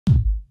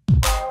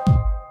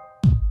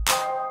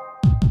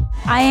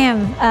I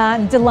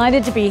am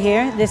delighted to be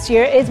here. This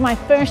year is my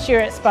first year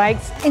at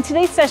Spikes. In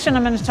today's session,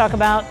 I'm going to talk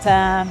about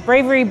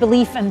bravery,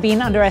 belief, and being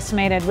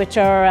underestimated, which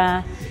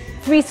are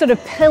three sort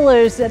of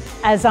pillars that,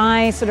 as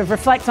I sort of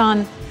reflect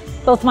on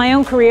both my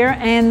own career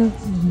and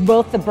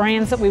both the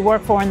brands that we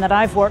work for and that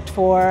I've worked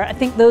for, I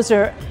think those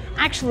are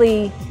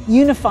actually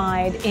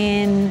unified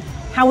in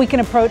how we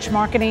can approach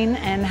marketing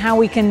and how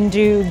we can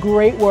do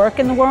great work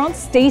in the world.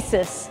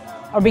 Stasis,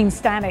 or being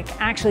static,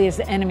 actually is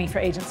the enemy for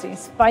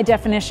agencies. By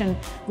definition,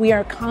 we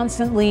are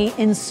constantly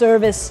in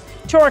service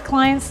to our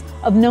clients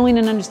of knowing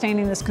and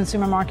understanding this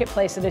consumer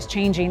marketplace that is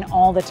changing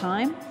all the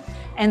time.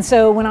 And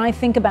so when I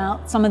think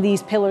about some of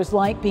these pillars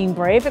like being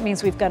brave, it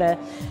means we've got to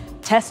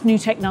test new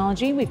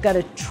technology, we've got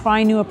to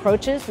try new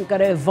approaches, we've got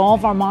to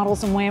evolve our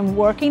models and way of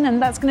working,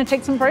 and that's going to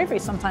take some bravery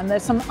sometimes.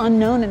 There's some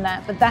unknown in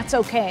that, but that's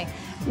okay.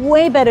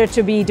 Way better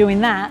to be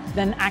doing that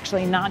than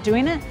actually not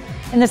doing it.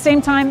 In the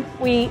same time,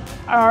 we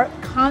are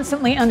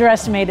constantly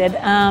underestimated,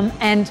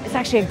 and it's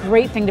actually a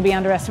great thing to be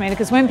underestimated,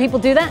 because when people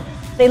do that,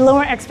 they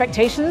lower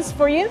expectations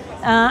for you,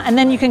 and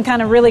then you can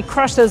kind of really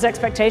crush those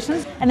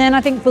expectations. And then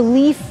I think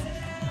belief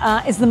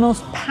is the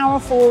most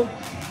powerful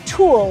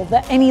tool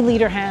that any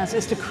leader has,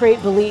 is to create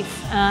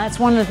belief. It's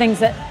one of the things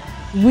that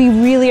we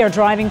really are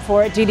driving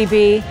for at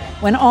DDB.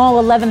 When all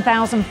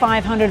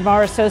 11,500 of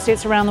our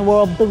associates around the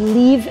world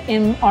believe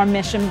in our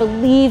mission,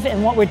 believe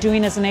in what we're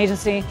doing as an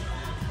agency,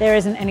 there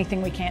isn't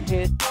anything we can't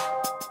do.